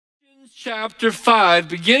Chapter 5,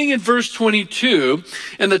 beginning in verse 22,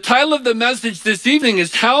 and the title of the message this evening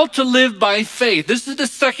is How to Live by Faith. This is the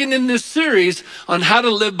second in this series on how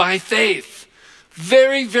to live by faith.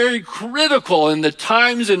 Very, very critical in the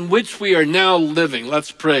times in which we are now living.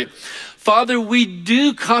 Let's pray. Father, we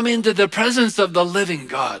do come into the presence of the living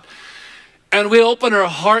God, and we open our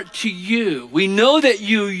heart to you. We know that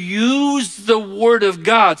you use the word of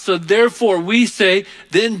God, so therefore we say,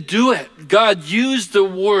 then do it. God, use the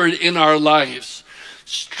word in our lives.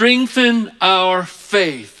 Strengthen our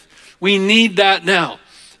faith. We need that now.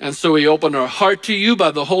 And so we open our heart to you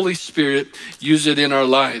by the Holy Spirit. Use it in our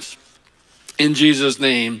lives. In Jesus'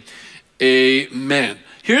 name, amen.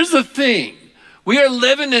 Here's the thing. We are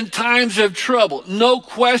living in times of trouble. No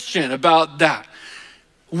question about that.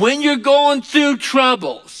 When you're going through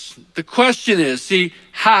troubles, the question is,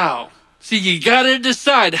 how? You got to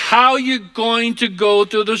decide how you're going to go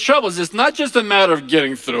through those troubles. It's not just a matter of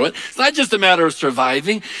getting through it. It's not just a matter of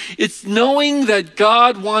surviving. It's knowing that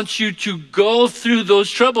God wants you to go through those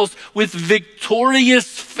troubles with victorious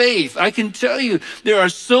faith. I can tell you, there are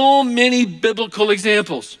so many biblical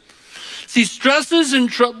examples. Stresses and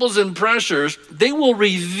troubles and pressures, they will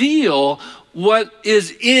reveal what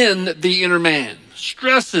is in the inner man.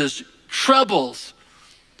 Stresses, troubles,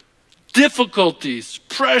 difficulties,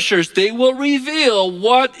 pressures, they will reveal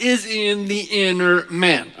what is in the inner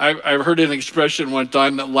man. I've heard an expression one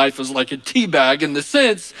time that life is like a tea bag, in the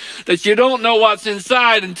sense that you don't know what's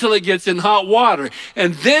inside until it gets in hot water.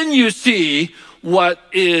 And then you see what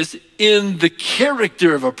is in the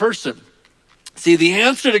character of a person. The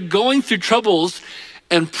answer to going through troubles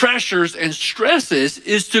and pressures and stresses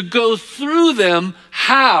is to go through them.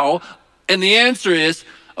 How? And the answer is,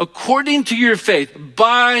 according to your faith,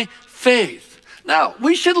 by faith. Now,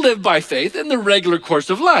 we should live by faith in the regular course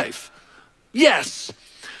of life. Yes.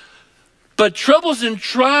 But troubles and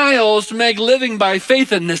trials make living by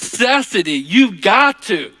faith a necessity. You've got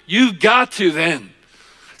to then.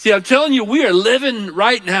 I'm telling you, we are living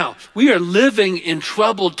right now. We are living in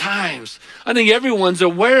troubled times. I think everyone's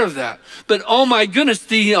aware of that. But oh my goodness,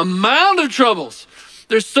 the amount of troubles.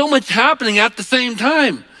 There's so much happening at the same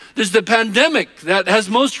time. There's the pandemic that has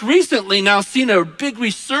most recently now seen a big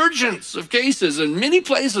resurgence of cases in many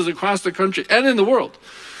places across the country and in the world.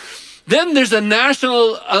 Then there's a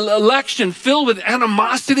national election filled with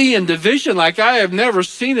animosity and division like I have never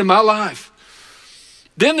seen in my life.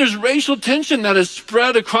 Then there's racial tension that has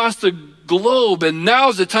spread across the globe, and now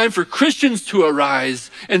is the time for Christians to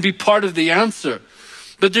arise and be part of the answer.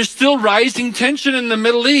 But there's still rising tension in the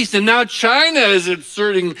Middle East, and now China is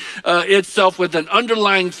inserting itself with an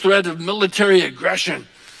underlying threat of military aggression.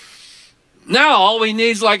 Now all we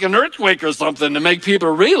need is like an earthquake or something to make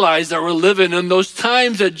people realize that we're living in those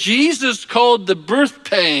times that Jesus called the birth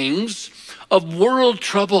pangs of world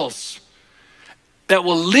troubles that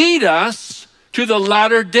will lead us to the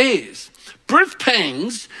latter days. Birth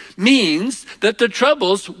pangs means that the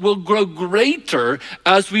troubles will grow greater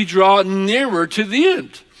as we draw nearer to the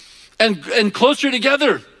end and closer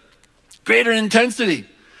together, greater intensity.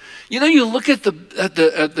 You look at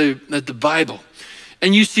the Bible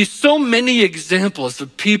and you see so many examples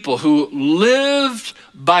of people who lived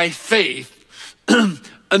by faith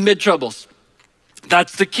amid troubles.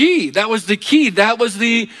 That's the key. That was the key. That was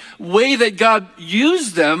the way that God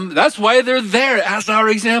used them. That's why they're there as our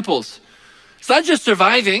examples. It's not just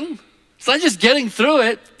surviving. It's not just getting through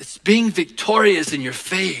it. It's being victorious in your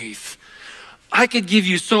faith. I could give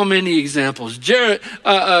you so many examples. Joseph.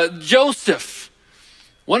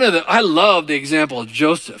 I love the example of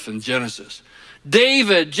Joseph in Genesis.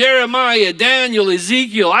 David, Jeremiah, Daniel,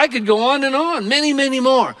 Ezekiel. I could go on and on. Many, many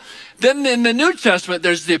more. Then in the New Testament,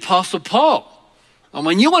 there's the Apostle Paul. And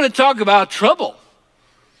when you want to talk about trouble,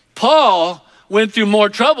 Paul went through more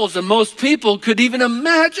troubles than most people could even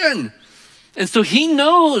imagine. And so he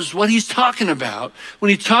knows what he's talking about when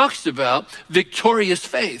he talks about victorious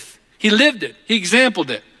faith. He lived it. He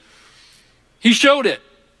exampled it. He showed it.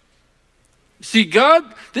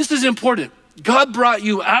 God, this is important. God brought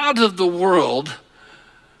you out of the world,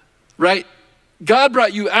 right? God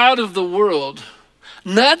brought you out of the world,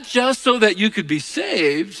 not just so that you could be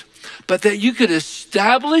saved, but that you could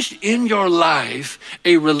establish in your life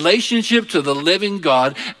a relationship to the living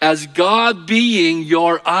God as God being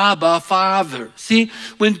your Abba Father.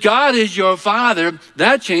 When God is your Father,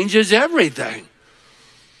 that changes everything.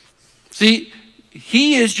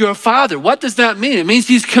 He is your Father. What does that mean? It means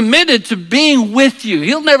he's committed to being with you.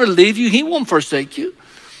 He'll never leave you. He won't forsake you.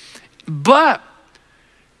 But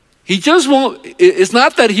he just won't, it's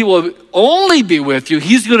not that he will only be with you.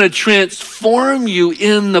 He's going to transform you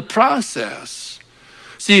in the process.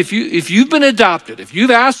 See, if you've been adopted, if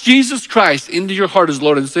you've asked Jesus Christ into your heart as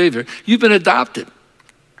Lord and Savior, you've been adopted.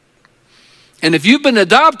 And if you've been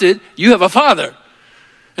adopted, you have a father.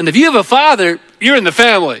 And if you have a father, you're in the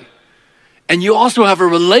family. And you also have a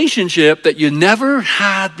relationship that you never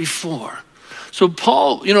had before. So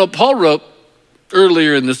Paul wrote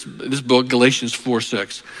earlier in this book, Galatians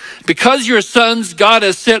 4:6, because you're sons, God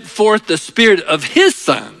has sent forth the Spirit of his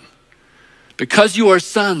Son. Because you are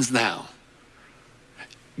sons now,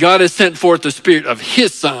 God has sent forth the Spirit of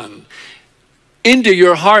his Son into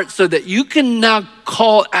your heart so that you can now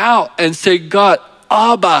call out and say, God,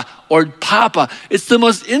 Abba, or Papa. It's the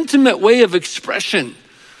most intimate way of expression.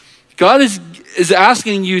 God is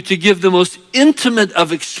asking you to give the most intimate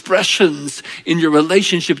of expressions in your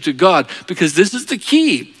relationship to God, because this is the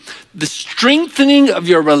key. The strengthening of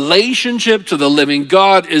your relationship to the living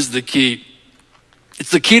God is the key. It's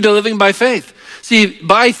the key to living by faith. See,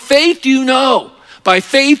 by faith you know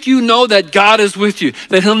that God is with you,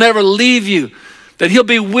 that he'll never leave you, that he'll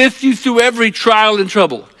be with you through every trial and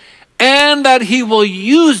trouble, and that he will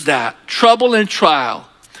use that trouble and trial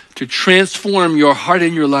to transform your heart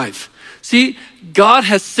and your life. See, God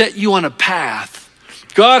has set you on a path.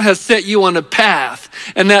 God has set you on a path,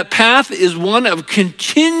 and that path is one of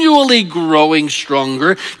continually growing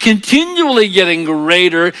stronger, continually getting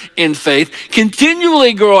greater in faith,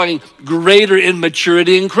 continually growing greater in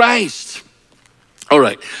maturity in Christ. All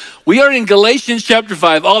right, we are in Galatians chapter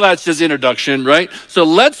 5. All that's just introduction, right? So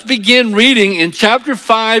let's begin reading in chapter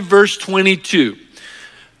 5, verse 22.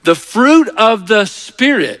 The fruit of the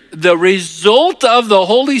Spirit, the result of the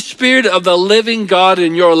Holy Spirit of the living God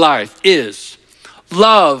in your life is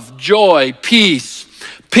love, joy, peace,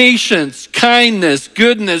 patience, kindness,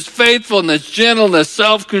 goodness, faithfulness, gentleness,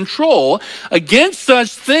 self-control. Against such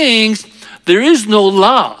things, there is no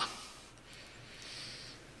law.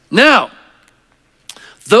 Now,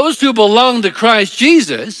 those who belong to Christ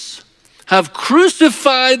Jesus have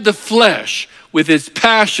crucified the flesh with its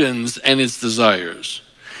passions and its desires.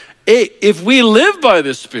 If we live by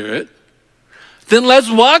the Spirit, then let's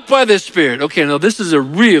walk by the Spirit. Okay, now this is a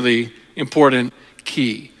really important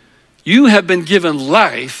key. You have been given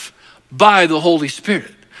life by the Holy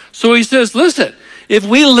Spirit. So he says, listen, if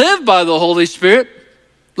we live by the Holy Spirit,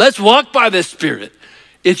 let's walk by the Spirit.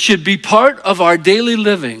 It should be part of our daily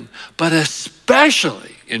living, but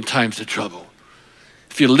especially in times of trouble.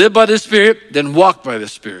 If you live by the Spirit, then walk by the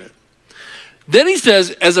Spirit. Then he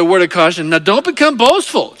says, as a word of caution, now don't become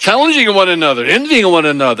boastful, challenging one another, envying one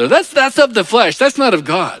another. That's of the flesh. That's not of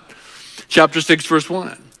God. Chapter 6, verse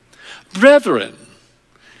 1. Brethren,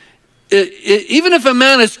 even if a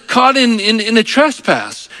man is caught in a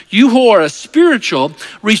trespass, you who are spiritual,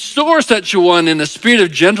 restore such a one in a spirit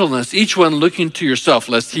of gentleness, each one looking to yourself,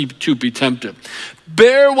 lest he too be tempted.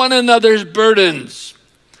 Bear one another's burdens,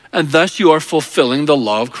 and thus you are fulfilling the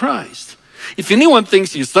law of Christ. If anyone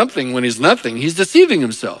thinks he's something when he's nothing, he's deceiving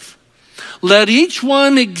himself. Let each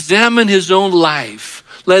one examine his own life.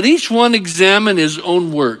 Let each one examine his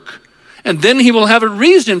own work. And then he will have a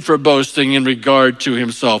reason for boasting in regard to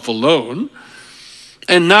himself alone,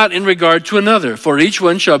 and not in regard to another. For each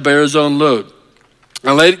one shall bear his own load.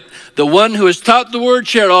 Now let the one who has taught the word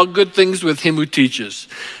share all good things with him who teaches.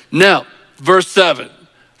 Now, verse 7.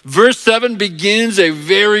 Verse 7 begins a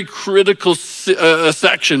very critical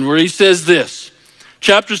section where he says this.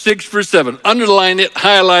 Chapter 6, verse 7. Underline it,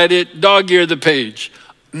 highlight it, dog-ear the page.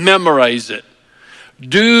 Memorize it.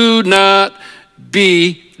 Do not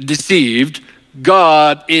be deceived.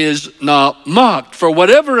 God is not mocked. For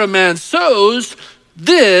whatever a man sows,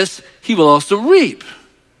 this he will also reap.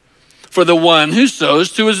 For the one who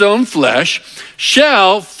sows to his own flesh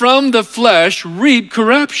shall from the flesh reap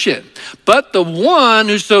corruption. But the one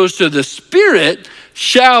who sows to the Spirit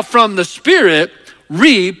shall from the Spirit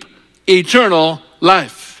reap eternal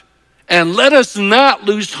life. And let us not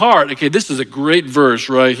lose heart. Okay, this is a great verse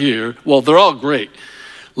right here. Well, they're all great.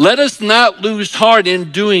 Let us not lose heart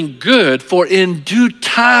in doing good, for in due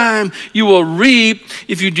time you will reap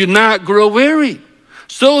if you do not grow weary.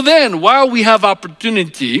 So then, while we have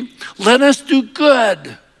opportunity, let us do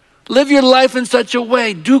good. Live your life in such a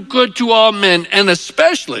way. Do good to all men, and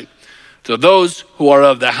especially to those who are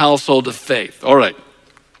of the household of faith. All right.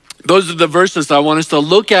 Those are the verses I want us to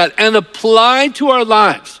look at and apply to our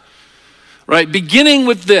lives. Right? Beginning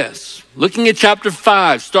with this, looking at chapter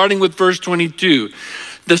 5, starting with verse 22.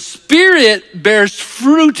 The Spirit bears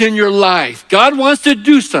fruit in your life. God wants to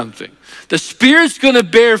do something. The Spirit's going to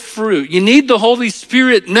bear fruit. You need the Holy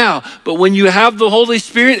Spirit now. But when you have the Holy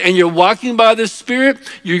Spirit and you're walking by the Spirit,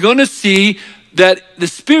 you're going to see that the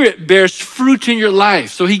Spirit bears fruit in your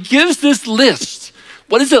life. So he gives this list.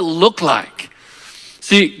 What does it look like?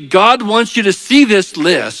 See, God wants you to see this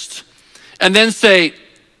list and then say,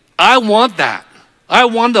 I want that. I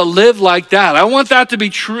want to live like that. I want that to be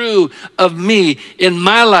true of me in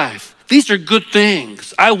my life. These are good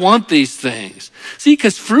things. I want these things. See,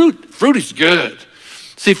 because fruit is good.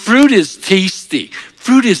 See, fruit is tasty.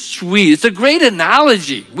 Fruit is sweet. It's a great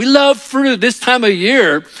analogy. We love fruit this time of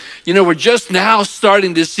year. We're just now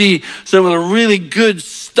starting to see some of the really good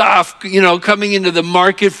stuff, coming into the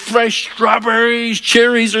market. Fresh strawberries,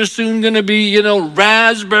 cherries are soon going to be,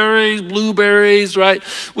 raspberries, blueberries, right?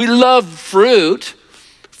 We love fruit.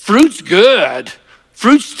 Fruit's good.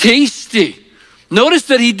 Fruit's tasty. Notice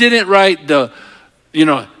that he didn't write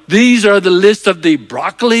these are the list of the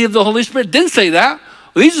broccoli of the Holy Spirit. Didn't say that.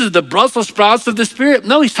 These are the Brussels sprouts of the Spirit.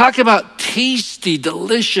 No, he's talking about tasty,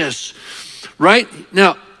 delicious, right?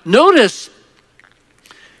 Now, notice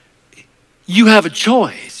you have a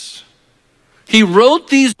choice. He wrote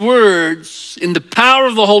these words in the power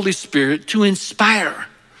of the Holy Spirit to inspire.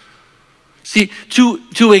 See,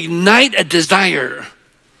 to ignite a desire,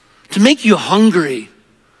 to make you hungry.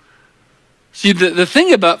 See, the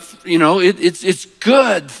thing about, it's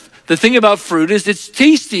good. The thing about fruit is it's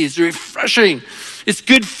tasty, it's refreshing. It's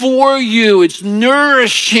good for you. It's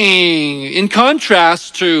nourishing. In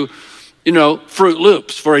contrast to, Fruit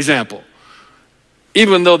Loops, for example.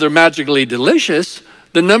 Even though they're magically delicious,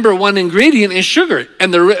 the number one ingredient is sugar.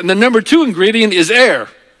 And the number two ingredient is air.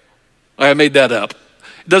 I made that up.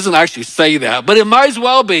 It doesn't actually say that, but it might as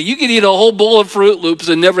well be. You can eat a whole bowl of Fruit Loops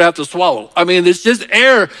and never have to swallow. I mean, it's just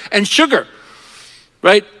air and sugar,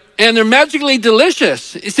 right? And they're magically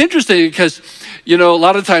delicious. It's interesting because, a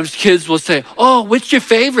lot of times kids will say, oh, which your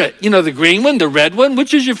favorite? The green one, the red one,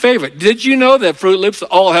 which is your favorite? Did you know that Fruit Loops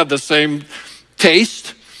all have the same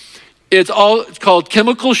taste? It's called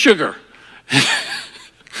chemical sugar.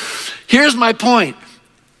 Here's my point.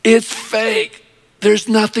 It's fake. There's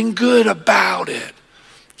nothing good about it.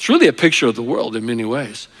 It's really a picture of the world in many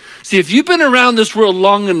ways. See, if you've been around this world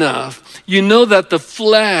long enough, you know that the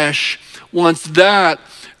flesh wants that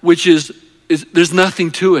which is there's nothing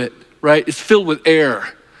to it, right? It's filled with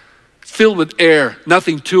air. It's filled with air,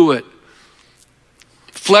 nothing to it.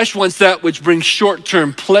 Flesh wants that which brings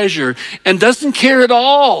short-term pleasure and doesn't care at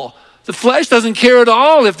all. The flesh doesn't care at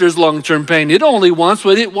all if there's long-term pain. It only wants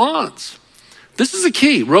what it wants. This is the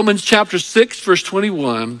key. Romans chapter 6, verse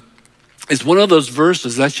 21 is one of those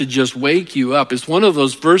verses that should just wake you up. It's one of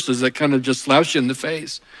those verses that kind of just slaps you in the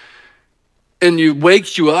face and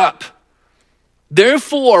wakes you up.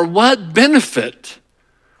 Therefore, what benefit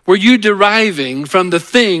were you deriving from the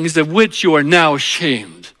things of which you are now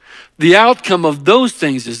ashamed? The outcome of those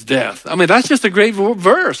things is death. I mean, that's just a great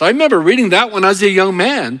verse. I remember reading that when I was a young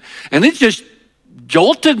man, and it just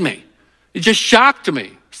jolted me. It just shocked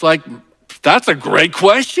me. It's like, that's a great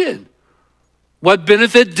question. What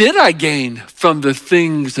benefit did I gain from the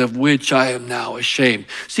things of which I am now ashamed?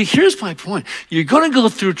 See, here's my point. You're going to go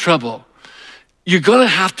through trouble. You're going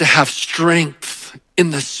to have strength in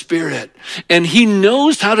the Spirit. And he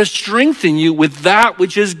knows how to strengthen you with that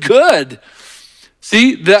which is good.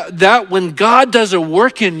 See, that when God does a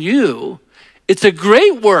work in you, it's a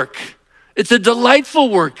great work. It's a delightful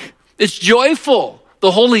work. It's joyful.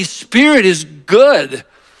 The Holy Spirit is good.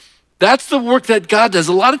 That's the work that God does.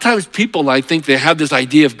 A lot of times people, I think they have this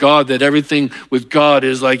idea of God, that everything with God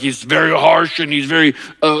is like he's very harsh and he's very,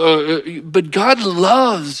 but God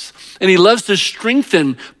loves, and he loves to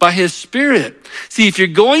strengthen by his Spirit. See, if you're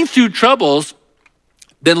going through troubles,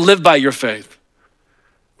 then live by your faith.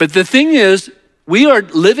 But the thing is, we are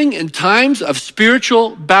living in times of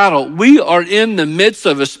spiritual battle. We are in the midst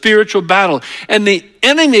of a spiritual battle. And the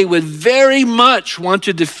enemy would very much want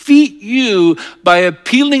to defeat you by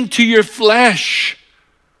appealing to your flesh.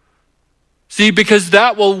 See, because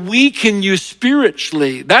that will weaken you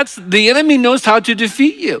spiritually. The enemy knows how to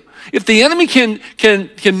defeat you. If the enemy can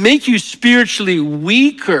make you spiritually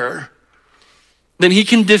weaker, then he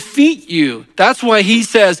can defeat you. That's why he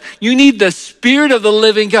says you need the Spirit of the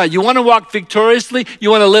living God. You want to walk victoriously?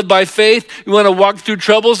 You want to live by faith? You want to walk through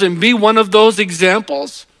troubles and be one of those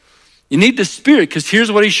examples? You need the Spirit, because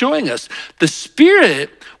here's what he's showing us. The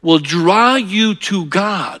Spirit will draw you to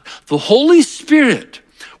God. The Holy Spirit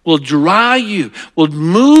will draw you, will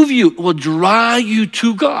move you, will draw you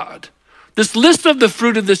to God. This list of the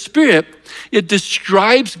fruit of the Spirit, it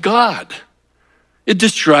describes God. It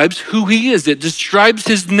describes who he is. It describes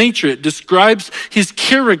his nature. It describes his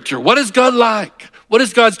character. What is God like? What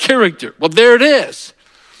is God's character? Well, there it is.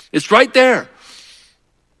 It's right there.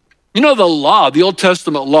 You know, the law, the Old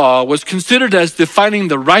Testament law, was considered as defining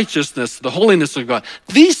the righteousness, the holiness of God.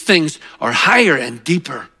 These things are higher and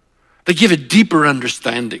deeper. They give a deeper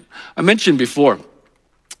understanding. I mentioned before,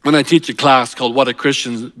 when I teach a class called What a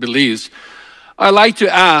Christian Believes, I like to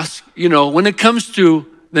ask, when it comes to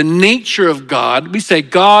the nature of God, we say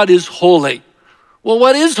God is holy. Well,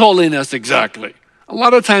 what is holiness exactly? A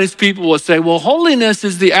lot of times people will say, well, holiness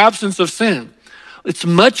is the absence of sin. It's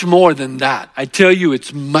much more than that. I tell you,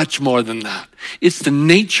 it's much more than that. It's the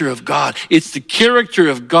nature of God. It's the character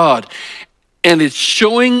of God. And it's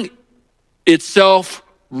showing itself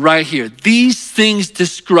right here. These things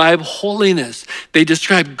describe holiness. They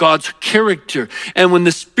describe God's character. And when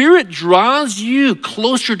the Spirit draws you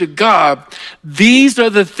closer to God, these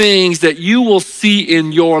are the things that you will see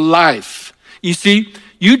in your life. You see,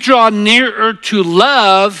 you draw nearer to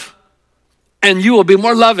love and you will be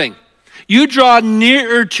more loving. You draw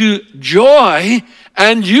nearer to joy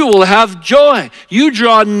and you will have joy. You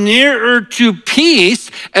draw nearer to peace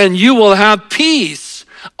and you will have peace.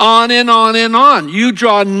 On and on and on. You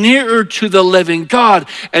draw nearer to the living God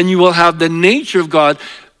and you will have the nature of God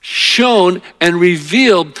shown and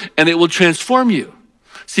revealed, and it will transform you.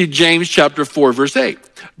 See, James chapter 4, verse 8.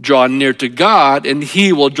 Draw near to God and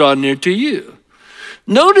he will draw near to you.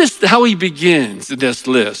 Notice how he begins this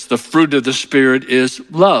list. The fruit of the Spirit is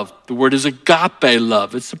love. The word is agape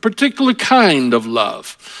love. It's a particular kind of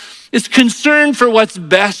love. It's concern for what's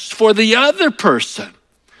best for the other person.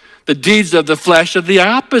 The deeds of the flesh are the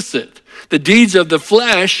opposite. The deeds of the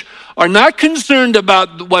flesh are not concerned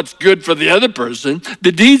about what's good for the other person.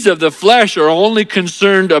 The deeds of the flesh are only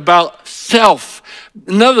concerned about self.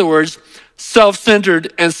 In other words,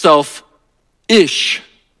 self-centered and selfish.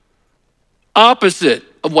 Opposite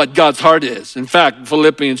of what God's heart is. In fact,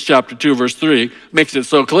 Philippians chapter 2, verse 3 makes it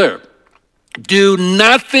so clear. Do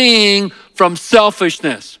nothing from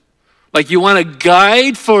selfishness. Like you want a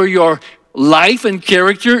guide for your life and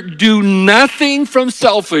character, do nothing from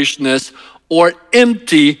selfishness or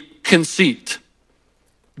empty conceit.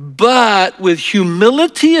 But with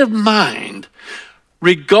humility of mind,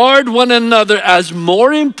 regard one another as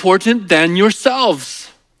more important than yourselves.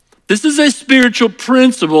 This is a spiritual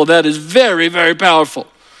principle that is very, very powerful.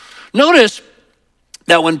 Notice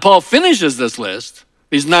that when Paul finishes this list,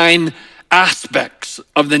 these 9 aspects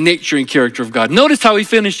of the nature and character of God. Notice how he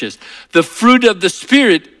finishes. The fruit of the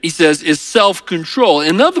Spirit, he says, is self-control.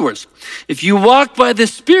 In other words, if you walk by the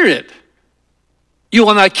Spirit, you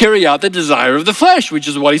will not carry out the desire of the flesh, which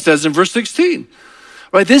is what he says in verse 16.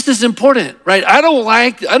 Right? This is important, right? I don't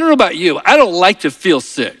know about you, I don't like to feel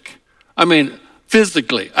sick. I mean,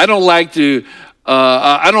 physically. I don't like to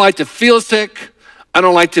feel sick. I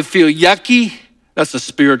don't like to feel yucky. That's a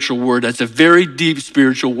spiritual word. That's a very deep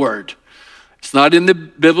spiritual word. It's not in the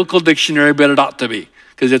biblical dictionary, but it ought to be,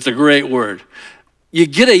 because it's a great word. You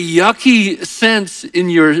get a yucky sense in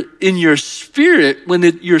your spirit when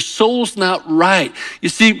your soul's not right. You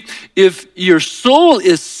see, if your soul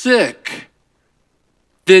is sick,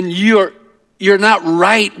 then you're not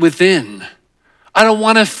right within. I don't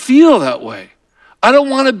want to feel that way. I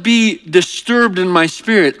don't want to be disturbed in my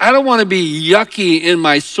spirit. I don't want to be yucky in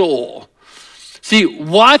my soul. See,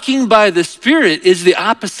 walking by the Spirit is the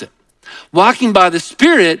opposite. Walking by the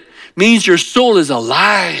Spirit means your soul is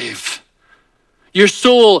alive. Your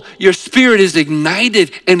soul, your spirit is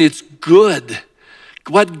ignited and it's good.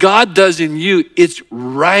 What God does in you, it's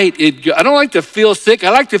right. I don't like to feel sick. I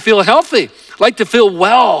like to feel healthy. I like to feel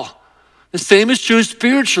well. The same is true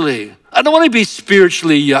spiritually. I don't want to be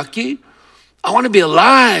spiritually yucky. I want to be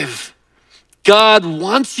alive. God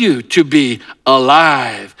wants you to be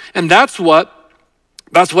alive. And that's what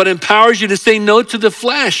empowers you to say no to the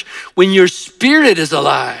flesh when your spirit is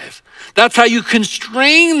alive. That's how you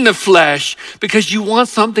constrain the flesh, because you want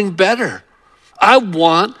something better. I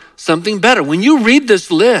want something better. When you read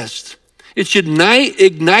this list, it should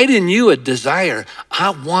ignite in you a desire. I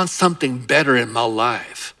want something better in my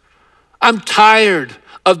life. I'm tired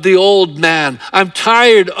of the old man. I'm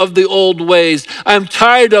tired of the old ways. I'm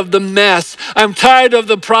tired of the mess. I'm tired of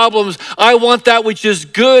the problems. I want that which is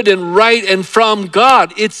good and right and from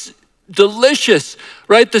God. It's delicious,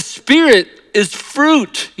 right? The Spirit is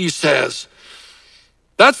fruit, he says.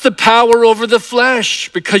 That's the power over the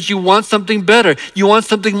flesh, because you want something better. You want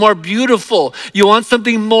something more beautiful. You want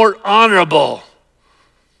something more honorable.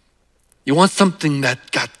 You want something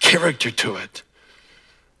that got character to it.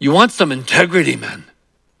 You want some integrity, man.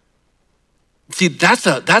 See, that's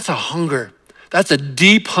a hunger. That's a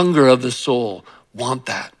deep hunger of the soul. Want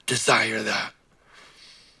that, desire that.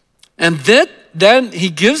 And then he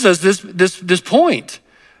gives us this point.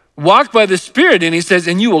 Walk by the Spirit, and he says,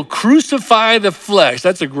 and you will crucify the flesh.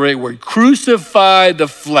 That's a great word. Crucify the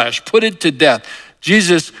flesh. Put it to death.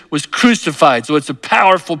 Jesus was crucified, so it's a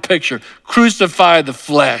powerful picture. Crucify the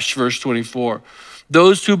flesh, verse 24.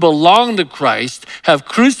 Those who belong to Christ have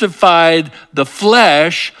crucified the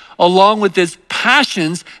flesh along with its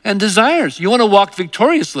passions and desires. You want to walk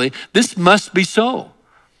victoriously, this must be so.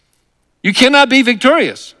 You cannot be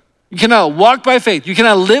victorious. You cannot walk by faith. You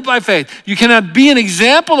cannot live by faith. You cannot be an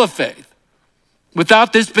example of faith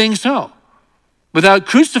without this being so, without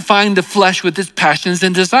crucifying the flesh with its passions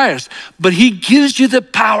and desires. But he gives you the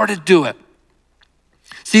power to do it.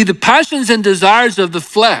 See, the passions and desires of the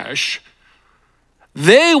flesh,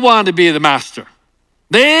 they want to be the master.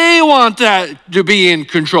 They want to be in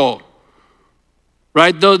control,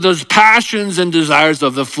 right? Those passions and desires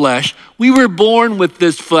of the flesh. We were born with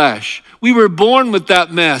this flesh. We were born with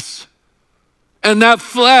that mess. And that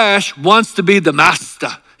flesh wants to be the master.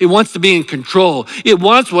 It wants to be in control. It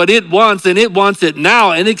wants what it wants, and it wants it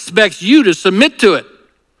now, and expects you to submit to it.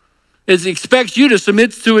 It expects you to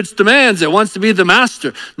submit to its demands. It wants to be the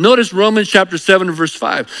master. Notice Romans chapter 7, verse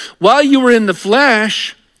 5. While you were in the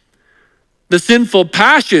flesh, the sinful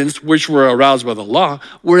passions, which were aroused by the law,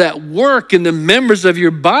 were at work in the members of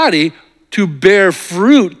your body to bear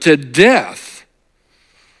fruit to death.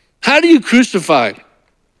 How do you crucify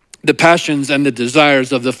the passions and the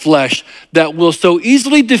desires of the flesh that will so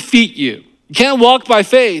easily defeat you? You can't walk by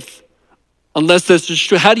faith unless this is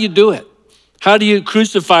true. How do you do it? How do you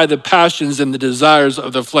crucify the passions and the desires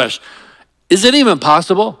of the flesh? Is it even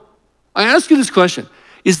possible? I ask you this question.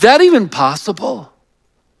 Is that even possible?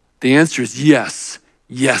 The answer is yes,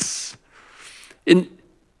 yes. And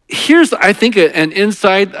here's, I think, an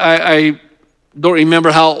insight. I don't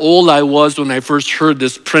remember how old I was when I first heard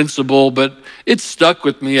this principle, but it's stuck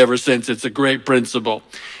with me ever since. It's a great principle.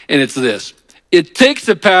 And it's this. It takes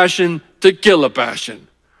a passion to kill a passion.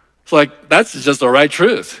 It's like, that's just the right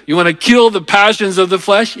truth. You want to kill the passions of the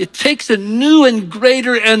flesh? It takes a new and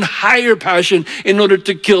greater and higher passion in order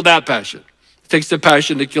to kill that passion. It takes a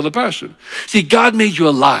passion to kill a passion. See, God made you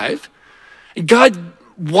alive. God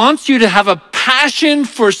wants you to have a passion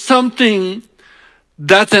for something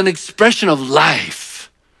that's an expression of life.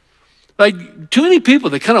 Like, too many people,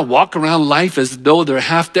 they kind of walk around life as though they're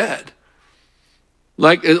half dead.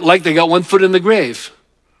 Like they got one foot in the grave.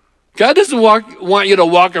 God doesn't want you to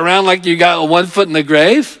walk around like you got one foot in the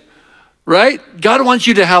grave, right? God wants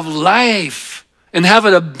you to have life and have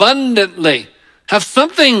it abundantly. Have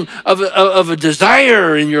something of a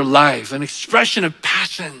desire in your life, an expression of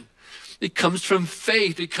passion. It comes from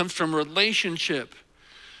faith. It comes from relationship.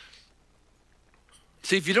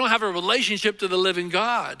 See, if you don't have a relationship to the living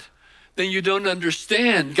God, then you don't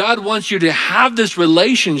understand. God wants you to have this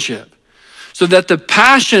relationship so that the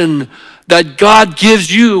passion that God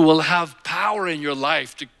gives you will have power in your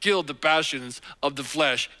life to kill the passions of the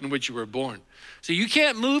flesh in which you were born. So you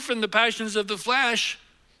can't move from the passions of the flesh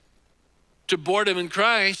to boredom in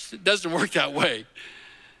Christ. It doesn't work that way.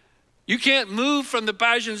 You can't move from the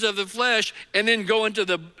passions of the flesh and then go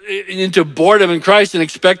into boredom in Christ and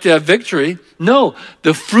expect to have victory. No,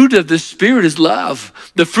 the fruit of the Spirit is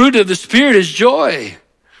love. The fruit of the Spirit is joy.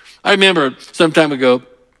 I remember some time ago,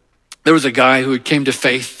 there was a guy who came to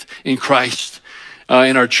faith in Christ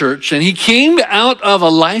in our church, and he came out of a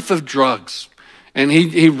life of drugs. And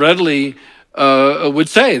he readily would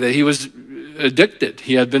say that he was addicted.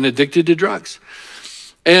 He had been addicted to drugs.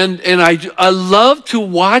 And I love to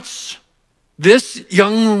watch this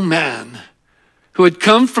young man who had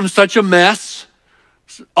come from such a mess.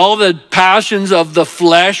 All the passions of the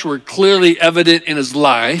flesh were clearly evident in his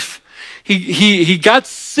life. He got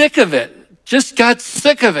sick of it, just got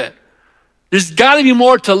sick of it. There's got to be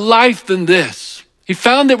more to life than this. He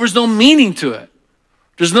found there was no meaning to it.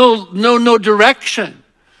 There's no direction.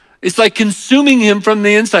 It's like consuming him from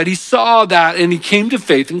the inside. He saw that and he came to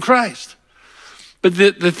faith in Christ. But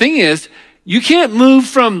the thing is, you can't move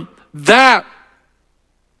from that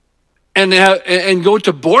and go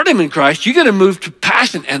to boredom in Christ. You got to move to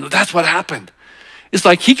passion, and that's what happened. It's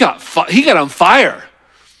like he got on fire.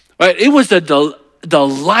 Right? It was a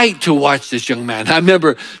delight to watch this young man. I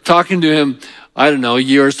remember talking to him, I don't know, a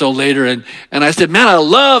year or so later, and I said, man, I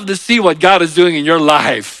love to see what God is doing in your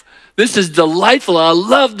life. This is delightful. I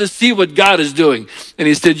love to see what God is doing. And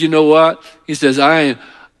he said, you know what? He says, I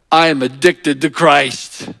am addicted to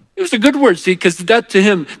Christ. It was a good word, see, because that to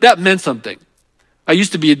him, that meant something. I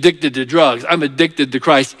used to be addicted to drugs. I'm addicted to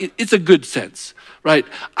Christ. It's a good sense, right?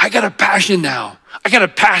 I got a passion now. I got a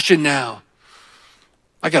passion.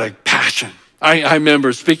 I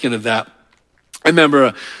remember, speaking of that, I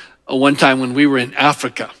remember one time when we were in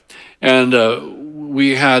Africa, and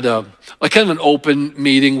we had a kind of an open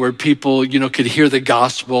meeting where people, could hear the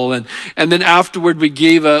gospel. And then afterward, we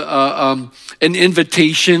gave an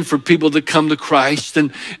invitation for people to come to Christ.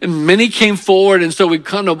 And many came forward. And so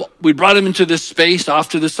we brought them into this space off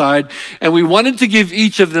to the side. And we wanted to give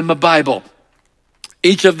each of them a Bible.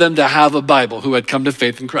 Each of them to have a Bible who had come to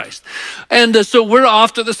faith in Christ. And so we're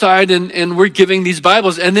off to the side and we're giving these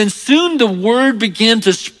Bibles. And then soon the word began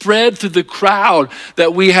to spread through the crowd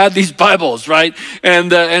that we had these Bibles, right?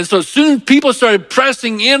 And so soon people started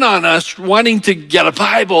pressing in on us, wanting to get a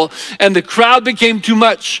Bible, and the crowd became too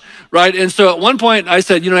much, right? And so at one point I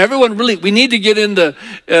said, everyone we need to get in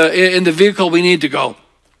the vehicle, we need to go.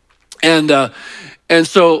 And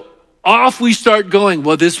so off we start going.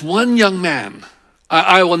 Well, this one young man,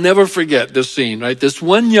 I will never forget this scene, right? This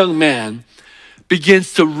one young man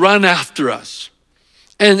begins to run after us.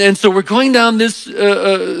 And so we're going down this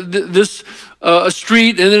street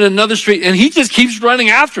and then another street, and he just keeps running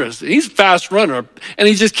after us. He's a fast runner, and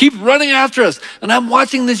he just keeps running after us. And I'm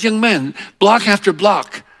watching this young man block after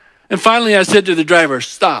block. And finally I said to the driver,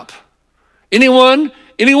 stop. Anyone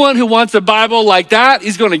who wants a Bible like that,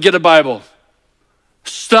 he's going to get a Bible.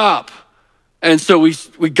 Stop. And so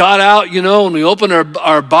we got out, and we opened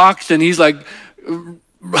our box, and he's like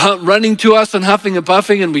running to us and huffing and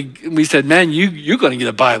puffing. And we said, man, you're going to get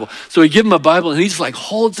a Bible. So we give him a Bible, and he just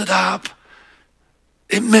holds it up.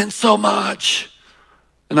 It meant so much.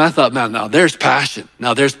 And I thought, man, now there's passion.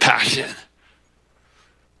 Now there's passion.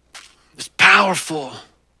 It's powerful.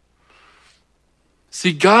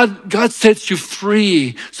 See, God sets you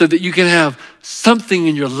free so that you can have something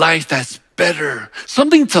in your life that's better,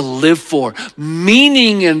 something to live for,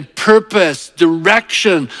 meaning and purpose,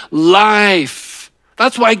 direction, life.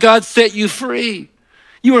 That's why God set you free.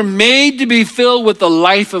 You were made to be filled with the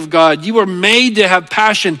life of God. You were made to have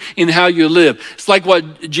passion in how you live. It's like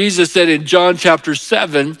what Jesus said in John chapter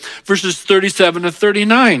 7, verses 37 to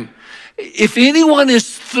 39. If anyone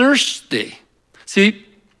is thirsty, see,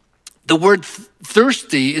 the word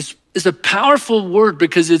thirsty is a powerful word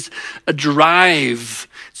because it's a drive.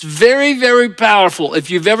 It's very, very powerful. If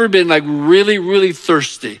you've ever been really, really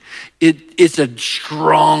thirsty, it's a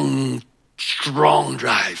strong, strong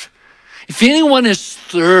drive. If anyone is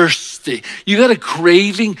thirsty, you got a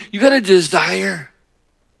craving, you got a desire.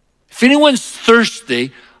 If anyone's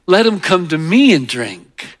thirsty, let him come to me and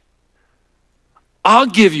drink. I'll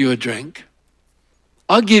give you a drink.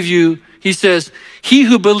 I'll give you, he says, he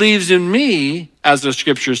who believes in me, as the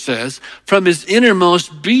scripture says, from his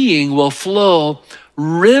innermost being will flow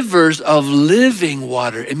rivers of living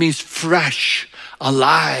water. It means fresh,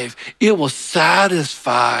 alive. It will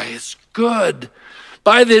satisfy. It's good.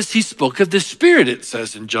 By this he spoke of the Spirit, it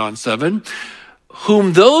says in John 7,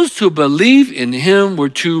 whom those who believe in him were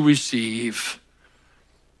to receive.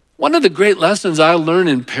 One of the great lessons I learned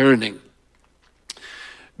in parenting,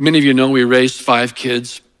 many of you know we raised 5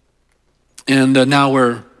 kids, and now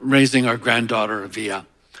we're raising our granddaughter, Via.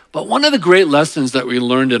 But one of the great lessons that we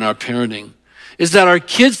learned in our parenting is that our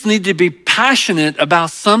kids need to be passionate about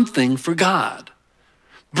something for God.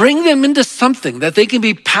 Bring them into something that they can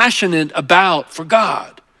be passionate about for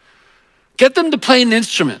God. Get them to play an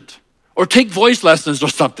instrument or take voice lessons or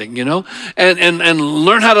something, and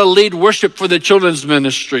learn how to lead worship for the children's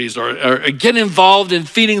ministries or get involved in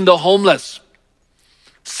feeding the homeless.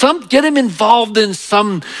 Get them involved in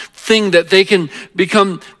something that they can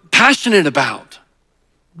become passionate about.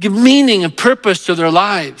 Give meaning and purpose to their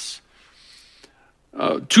lives.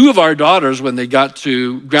 2 of our daughters, when they got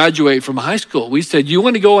to graduate from high school, we said, you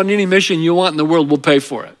want to go on any mission you want in the world, we'll pay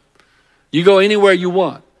for it. You go anywhere you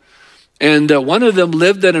want. And one of them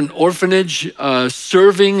lived at an orphanage,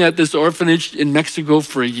 serving at this orphanage in Mexico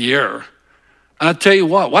for a year. I'll tell you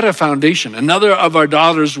what a foundation. Another of our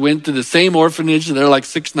daughters went to the same orphanage. They're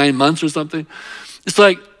 6-9 months or something. It's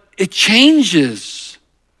it changes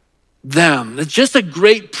them. It's just a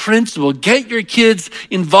great principle. Get your kids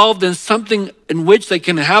involved in something in which they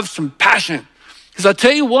can have some passion. Because I'll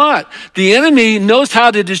tell you what, the enemy knows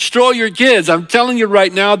how to destroy your kids. I'm telling you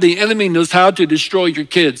right now, the enemy knows how to destroy your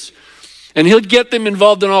kids. And he'll get them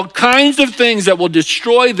involved in all kinds of things that will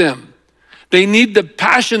destroy them. They need the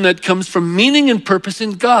passion that comes from meaning and purpose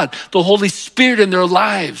in God, the Holy Spirit in their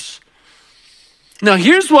lives. Now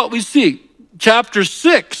here's what we see. Chapter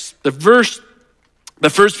 6, the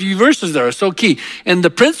first few verses there are so key. And the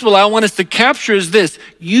principle I want us to capture is this.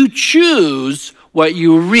 You choose what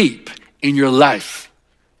you reap in your life.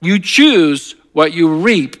 You choose what you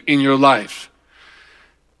reap in your life.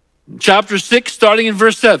 Chapter 6, starting in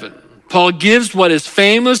verse 7, Paul gives what is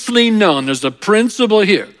famously known. There's a principle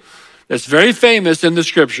here that's very famous in the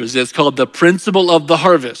scriptures. It's called the principle of the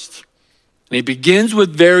harvest. And he begins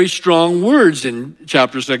with very strong words in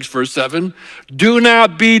chapter 6, verse 7. Do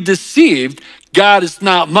not be deceived. God is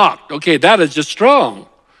not mocked. Okay, that is just strong.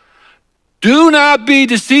 Do not be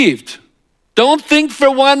deceived. Don't think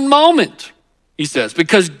for one moment, he says,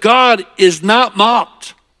 because God is not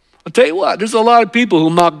mocked. I'll tell you what, there's a lot of people who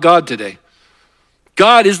mock God today.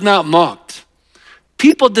 God is not mocked.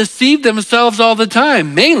 People deceive themselves all the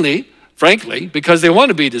time, mainly, frankly, because they want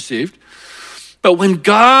to be deceived. But when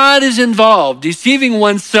God is involved, deceiving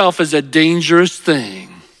oneself is a dangerous thing.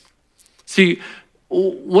 See,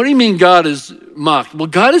 what do you mean God is mocked? Well,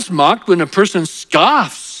 God is mocked when a person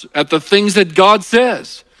scoffs at the things that God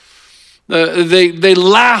says. They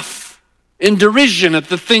laugh in derision at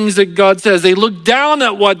the things that God says. They look down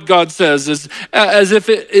at what God says as if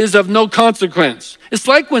it is of no consequence. It's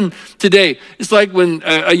like when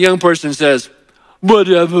a young person says,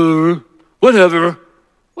 whatever.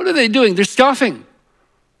 What are they doing? They're scoffing.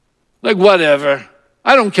 Like, whatever.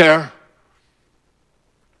 I don't care.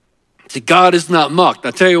 See, God is not mocked.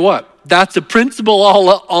 I'll tell you what, that's a principle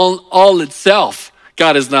all itself.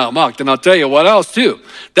 God is not mocked. And I'll tell you what else too.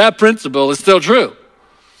 That principle is still true.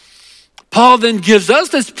 Paul then gives us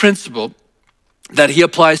this principle that he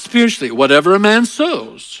applies spiritually. Whatever a man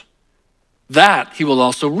sows, that he will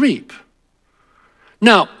also reap.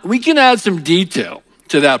 Now, we can add some detail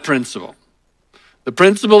to that principle. The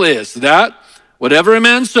principle is that whatever a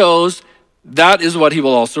man sows, that is what he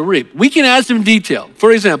will also reap. We can add some detail.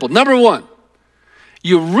 For example, number one,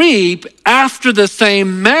 you reap after the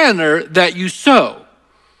same manner that you sow.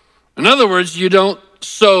 In other words, you don't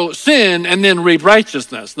sow sin and then reap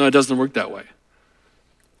righteousness. No, it doesn't work that way.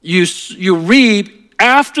 You reap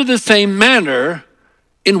after the same manner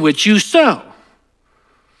in which you sow.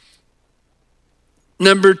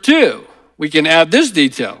 Number two, we can add this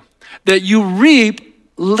detail, that you reap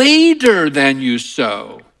later than you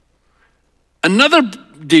sow. Another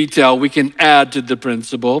detail we can add to the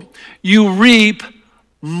principle, you reap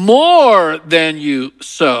more than you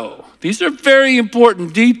sow. These are very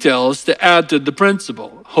important details to add to the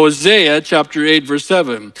principle. Hosea chapter 8, verse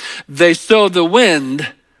 7, they sow the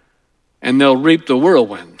wind and they'll reap the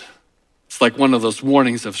whirlwind. It's like one of those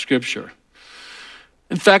warnings of Scripture.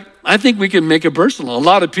 In fact, I think we can make it personal. A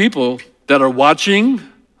lot of people that are watching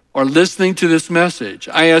or listening to this message,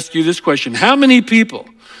 I ask you this question. How many people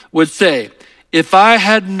would say, if I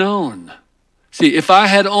had known, if I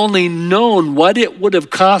had only known what it would have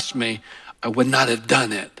cost me, I would not have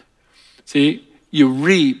done it. See, you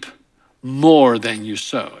reap more than you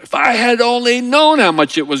sow. If I had only known how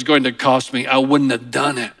much it was going to cost me, I wouldn't have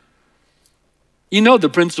done it. You know the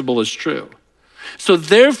principle is true. So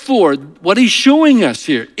therefore, what he's showing us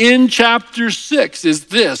here in chapter 6 is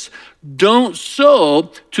this: don't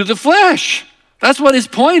sow to the flesh. That's what his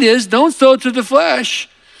point is. Don't sow to the flesh.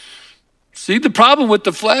 See, the problem with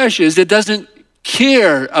the flesh is it doesn't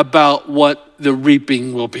care about what the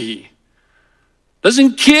reaping will be.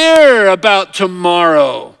 Doesn't care about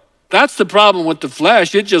tomorrow. That's the problem with the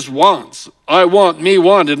flesh. It just wants. I want, me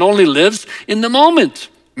want. It only lives in the moment.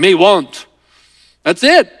 Me want. That's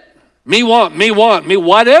it. Me want, me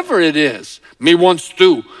whatever it is. Me want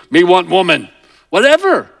stew, me want woman,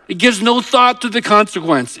 whatever. It gives no thought to the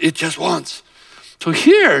consequence. It just wants. So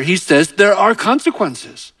here he says there are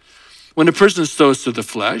consequences. When a person sows to the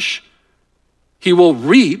flesh, he will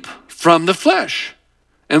reap from the flesh.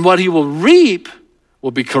 And what he will reap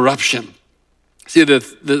will be corruption. See, the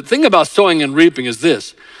thing about sowing and reaping is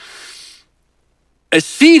this. A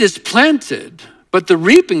seed is planted, but the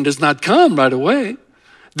reaping does not come right away.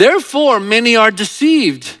 Therefore, many are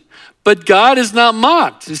deceived, but God is not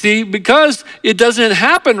mocked. You see, because it doesn't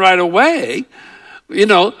happen right away,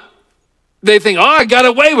 they think, I got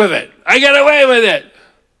away with it. I got away with it.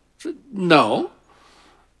 No,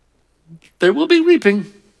 there will be reaping.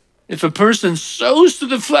 If a person sows to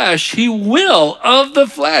the flesh, he will of the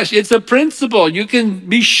flesh. It's a principle. You can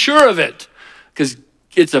be sure of it because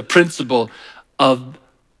it's a principle of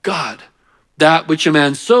God. That which a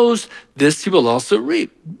man sows, this he will also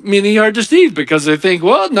reap. Many are deceived because they think,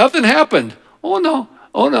 well, nothing happened. Oh no.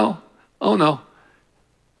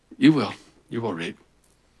 You will reap.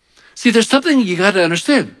 See, there's something you got to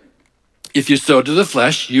understand. If you sow to the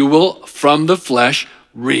flesh, you will from the flesh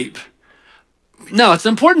reap. Now, it's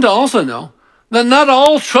important to also know that not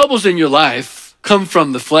all troubles in your life come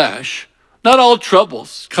from the flesh. Not all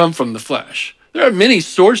troubles come from the flesh. There are many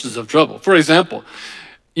sources of trouble. For example,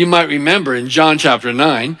 you might remember in John chapter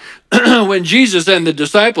 9, when Jesus and the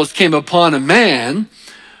disciples came upon a man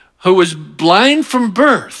who was blind from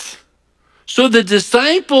birth. So the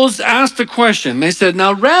disciples asked a question. They said,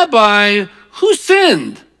 now, Rabbi, who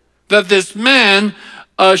sinned that this man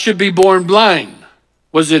should be born blind?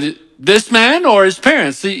 Was it this man or his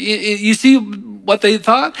parents? You see what they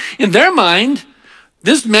thought? In their mind,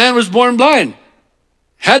 this man was born blind.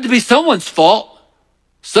 Had to be someone's fault.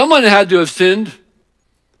 Someone had to have sinned.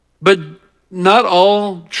 But not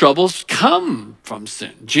all troubles come from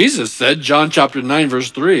sin. Jesus said, John chapter 9,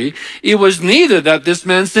 verse 3, it was neither that this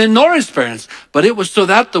man sinned nor his parents, but it was so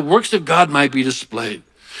that the works of God might be displayed.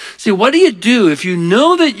 See, what do you do if you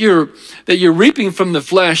know that you're reaping from the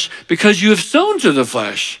flesh because you have sown to the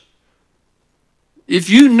flesh? If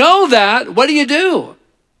you know that, what do?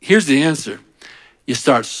 Here's the answer. You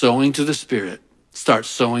start sowing to the Spirit. Start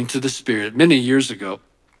sowing to the Spirit. Many years ago,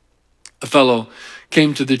 a fellow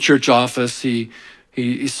came to the church office. He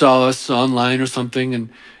saw us online or something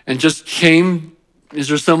and just came, is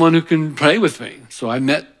there someone who can pray with me? So I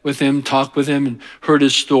met with him, talked with him, and heard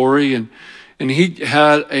his story. And he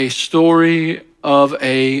had a story of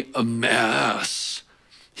a mess.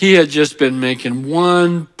 He had just been making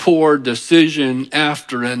one poor decision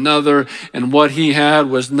after another, and what he had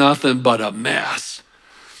was nothing but a mess.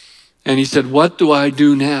 And he said, what do I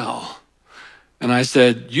do now? And I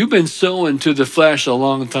said, you've been sowing to the flesh a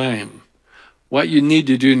long time. What you need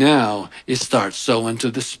to do now is start sowing to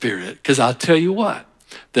the Spirit. Because I'll tell you what,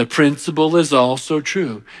 the principle is also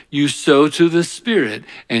true. You sow to the Spirit,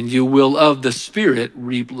 and you will of the Spirit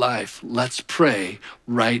reap life. Let's pray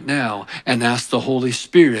right now and ask the Holy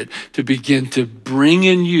Spirit to begin to bring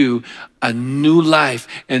in you a new life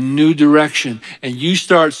and new direction. And you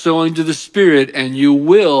start sowing to the Spirit, and you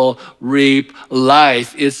will reap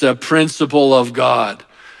life. It's a principle of God.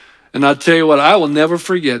 And I'll tell you what, I will never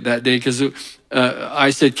forget that day, because I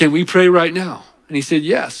said, can we pray right now? And he said,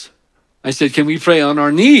 yes. I said, can we pray on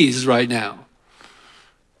our knees right now?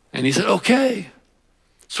 And he said, okay.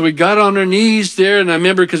 So we got on our knees there, and I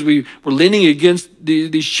remember because we were leaning against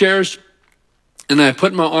these chairs, and I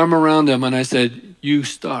put my arm around him, and I said, you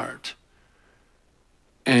start.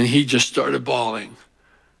 And he just started bawling.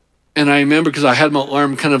 And I remember because I had my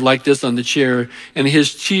arm kind of like this on the chair, and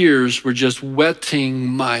his tears were just wetting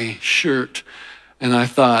my shirt. And I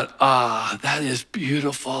thought, that is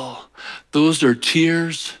beautiful. Those are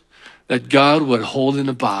tears that God would hold in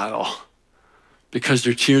a bottle, because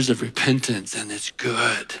they're tears of repentance, and it's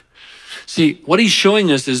good. See, what he's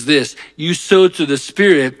showing us is this. You sow to the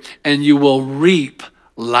Spirit, and you will reap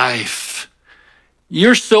life.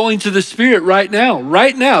 You're sowing to the Spirit right now.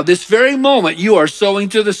 Right now, this very moment, you are sowing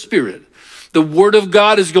to the Spirit. The Word of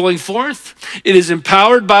God is going forth. It is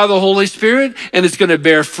empowered by the Holy Spirit, and it's going to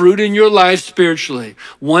bear fruit in your life spiritually.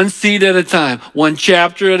 One seed at a time, one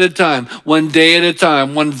chapter at a time, one day at a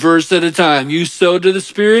time, one verse at a time. You sow to the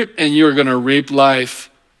Spirit, and you're going to reap life.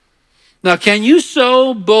 Now, can you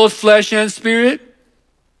sow both flesh and spirit,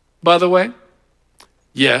 by the way?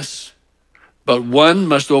 Yes, but one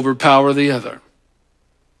must overpower the other.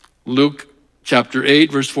 Luke chapter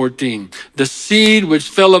 8, verse 14. The seed which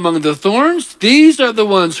fell among the thorns, these are the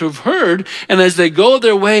ones who've heard, and as they go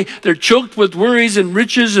their way, they're choked with worries and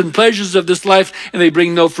riches and pleasures of this life, and they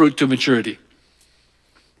bring no fruit to maturity.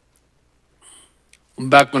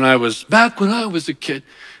 Back when I was a kid,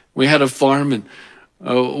 we had a farm, and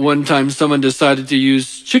one time someone decided to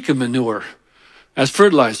use chicken manure as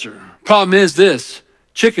fertilizer. Problem is this: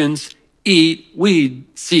 chickens eat weed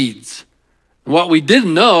seeds. What we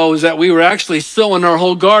didn't know is that we were actually sowing our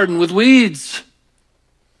whole garden with weeds.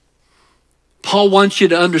 Paul wants you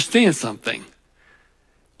to understand something.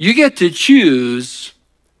 You get to choose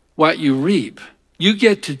what you reap. You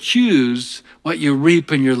get to choose what you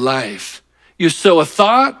reap in your life. You sow a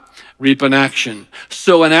thought, reap an action.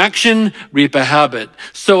 Sow an action, reap a habit.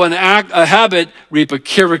 Sow a habit, reap a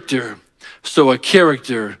character. Sow a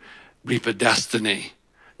character, reap a destiny.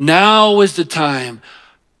 Now is the time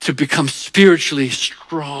to become spiritually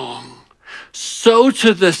strong. Sow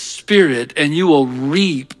to the Spirit, and you will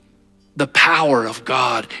reap the power of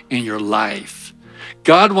God in your life.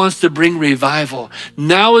 God wants to bring revival.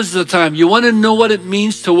 Now is the time. You want to know what it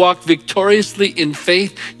means to walk victoriously in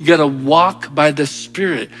faith? You got to walk by the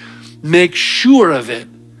Spirit. Make sure of it.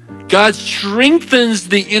 God strengthens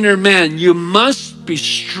the inner man. You must be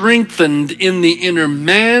strengthened in the inner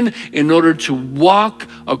man in order to walk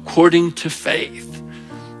according to faith.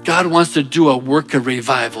 God wants to do a work of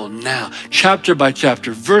revival now, chapter by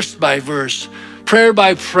chapter, verse by verse, prayer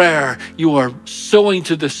by prayer. You are sowing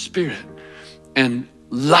to the Spirit, and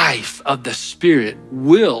life of the Spirit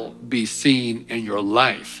will be seen in your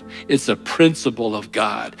life. It's a principle of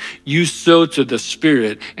God. You sow to the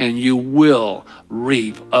Spirit and you will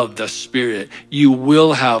reap of the Spirit. You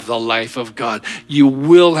will have the life of God. You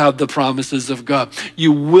will have the promises of God.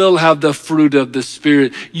 You will have the fruit of the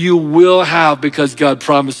Spirit. You will have, because God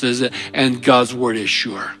promises it and God's word is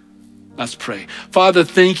sure. Let's pray. Father,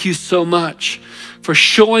 thank you so much for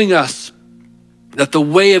showing us that the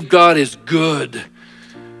way of God is good,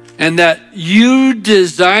 and that you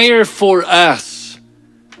desire for us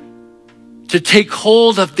to take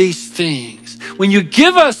hold of these things. When you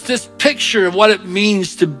give us this picture of what it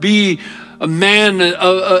means to be a man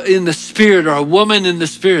in the Spirit or a woman in the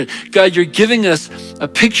Spirit, God, you're giving us a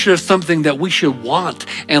picture of something that we should want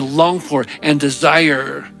and long for and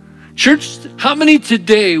desire. Church, how many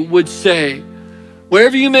today would say,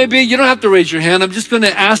 wherever you may be, you don't have to raise your hand. I'm just going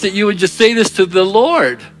to ask that you would just say this to the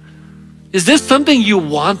Lord. Is this something you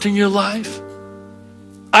want in your life?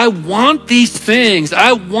 I want these things.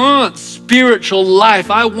 I want spiritual life.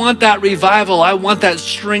 I want that revival. I want that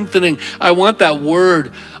strengthening. I want that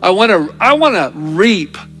word. I want to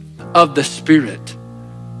reap of the Spirit.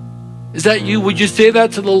 Is that you? Would you say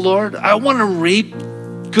that to the Lord? I want to reap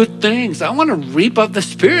good things. I want to reap of the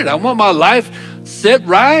Spirit. I want my life set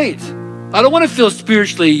right. I don't want to feel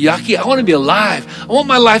spiritually yucky. I want to be alive. I want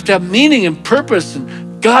my life to have meaning and purpose,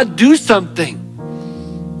 and God, do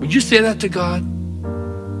something. Would you say that to God?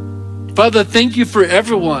 Father, thank you for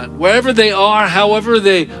everyone, wherever they are, however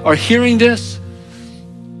they are hearing this,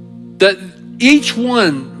 that each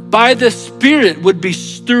one by the Spirit would be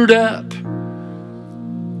stirred up,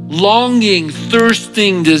 longing,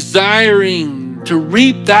 thirsting, desiring to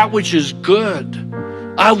reap that which is good.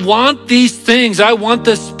 I want these things. I want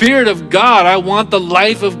the Spirit of God. I want the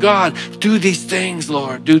life of God. Do these things,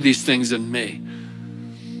 Lord. Do these things in me.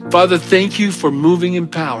 Father, thank you for moving in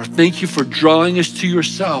power. Thank you for drawing us to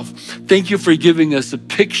yourself. Thank you for giving us a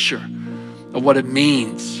picture of what it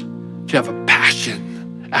means to have a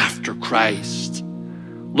passion after Christ.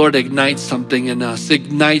 Lord, ignite something in us.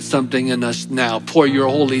 Ignite something in us now. Pour your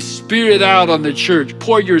Holy Spirit out on the church.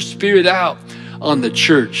 Pour your Spirit out on the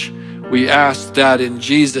church. We ask that in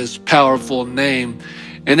Jesus' powerful name.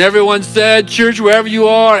 And everyone said, church, wherever you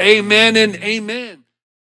are, amen and amen.